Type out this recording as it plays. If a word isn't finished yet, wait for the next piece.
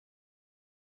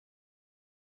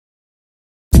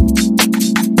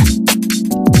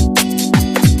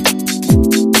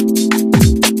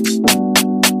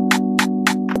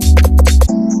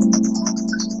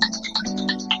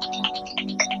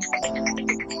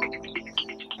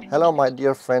Hello my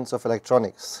dear friends of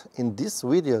electronics. In this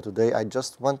video today I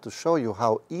just want to show you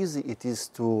how easy it is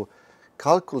to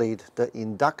calculate the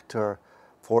inductor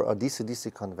for a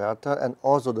DCDC converter and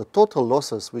also the total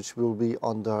losses which will be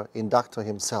on the inductor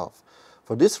himself.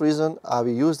 For this reason I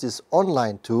will use this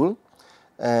online tool,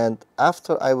 and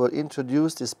after I will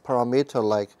introduce this parameter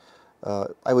like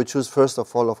I will choose first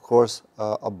of all, of course,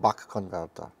 a buck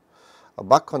converter. A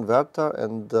buck converter,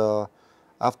 and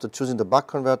after choosing the buck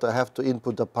converter I have to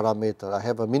input the parameter. I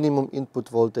have a minimum input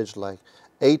voltage like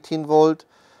 18 volt.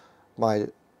 My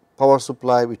power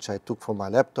supply which I took from my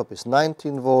laptop is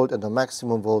 19 volt and the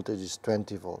maximum voltage is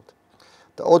 20 volt.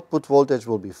 The output voltage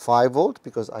will be 5 volt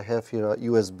because I have here a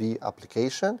USB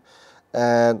application,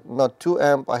 and not 2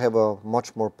 amp. I have a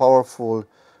much more powerful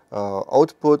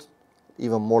output,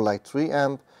 even more like 3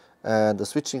 amp, and the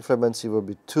switching frequency will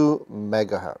be 2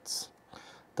 megahertz.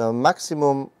 The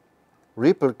maximum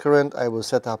ripple current I will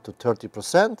set up to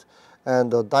 30%,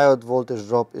 and the diode voltage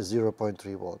drop is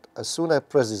 0.3 volt. As soon as I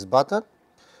press this button,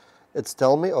 it's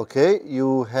tell me, okay,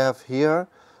 you have here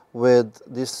with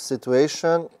this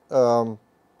situation a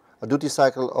duty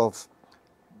cycle of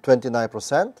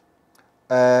 29%,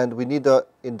 and we need an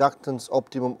inductance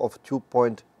optimum of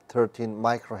 2.13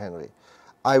 microhenry.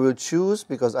 I will choose,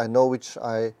 because I know which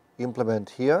I implement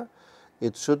here,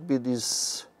 it should be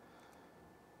this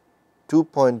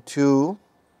 2.2,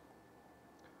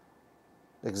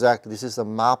 exactly, this is a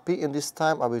MAPI. In this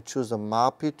time I will choose a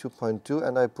MAPI 2.2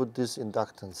 and I put this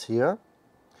inductance here.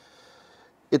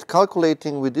 It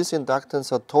calculating with this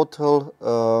inductance a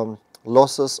total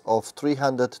losses of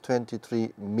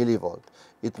 323 millivolt.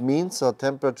 It means a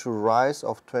temperature rise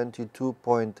of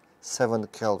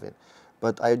 22.7 Kelvin.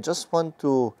 But I just want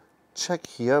to check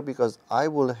here because I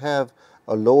will have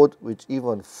a load with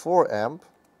even 4 amp,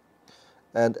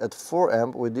 and at 4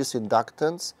 amp with this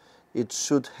inductance it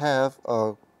should have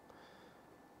a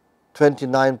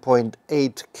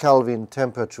 29.8 Kelvin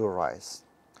temperature rise.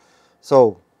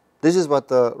 So this is what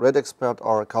the REDEXPERT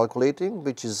are calculating,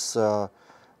 which is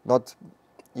not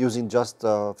using just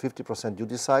 50%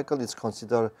 duty cycle. It's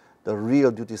considered the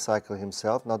real duty cycle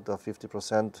himself, not the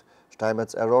 50%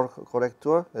 Steinmetz error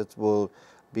corrector. It will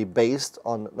be based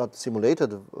on not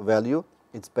simulated value,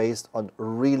 it's based on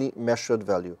really measured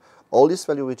value. All this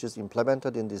value which is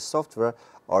implemented in this software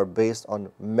are based on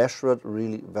measured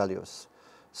really values.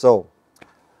 So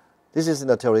this is in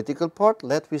the theoretical part.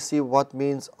 Let me see what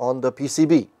means on the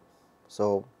PCB.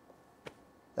 So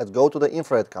let's go to the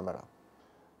infrared camera.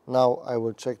 Now I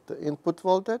will check the input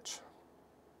voltage,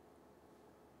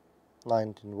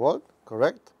 19 volt,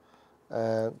 correct,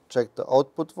 and check the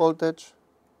output voltage,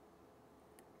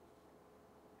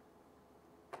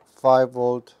 5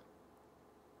 volt,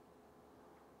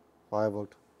 5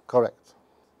 volt, correct.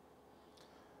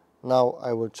 Now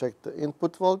I will check the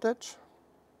input voltage,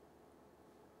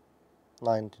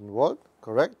 19 volt,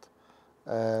 correct,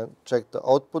 and check the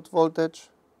output voltage,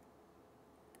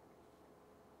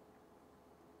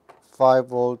 5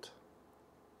 volt,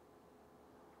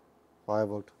 5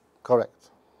 volt, correct.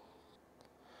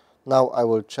 Now I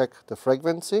will check the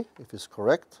frequency if it's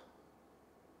correct.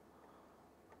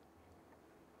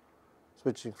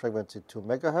 Switching frequency 2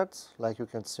 megahertz, like you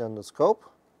can see on the scope.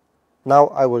 Now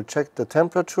I will check the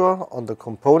temperature on the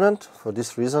component. For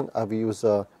this reason I will use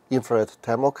an infrared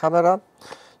thermal camera.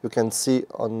 You can see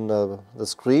on the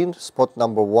screen spot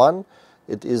number 1,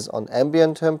 it is on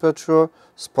ambient temperature.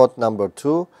 Spot number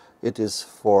 2, it is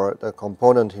for the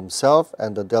component himself,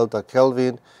 and the delta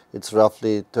Kelvin, it's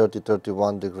roughly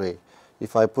 30-31 degree.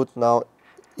 If I put now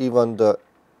even the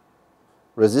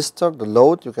resistor, the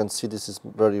load, you can see this is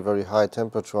very high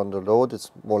temperature on the load.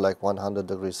 It's more like 100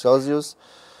 degrees Celsius.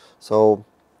 So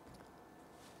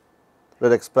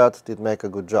REDEXPERT did make a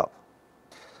good job.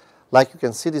 Like you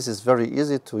can see, this is very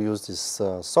easy to use this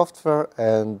software,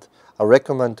 and I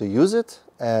recommend to use it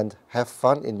and have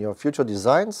fun in your future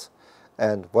designs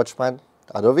and watch my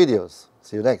other videos.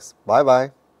 See you next. Bye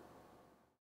bye.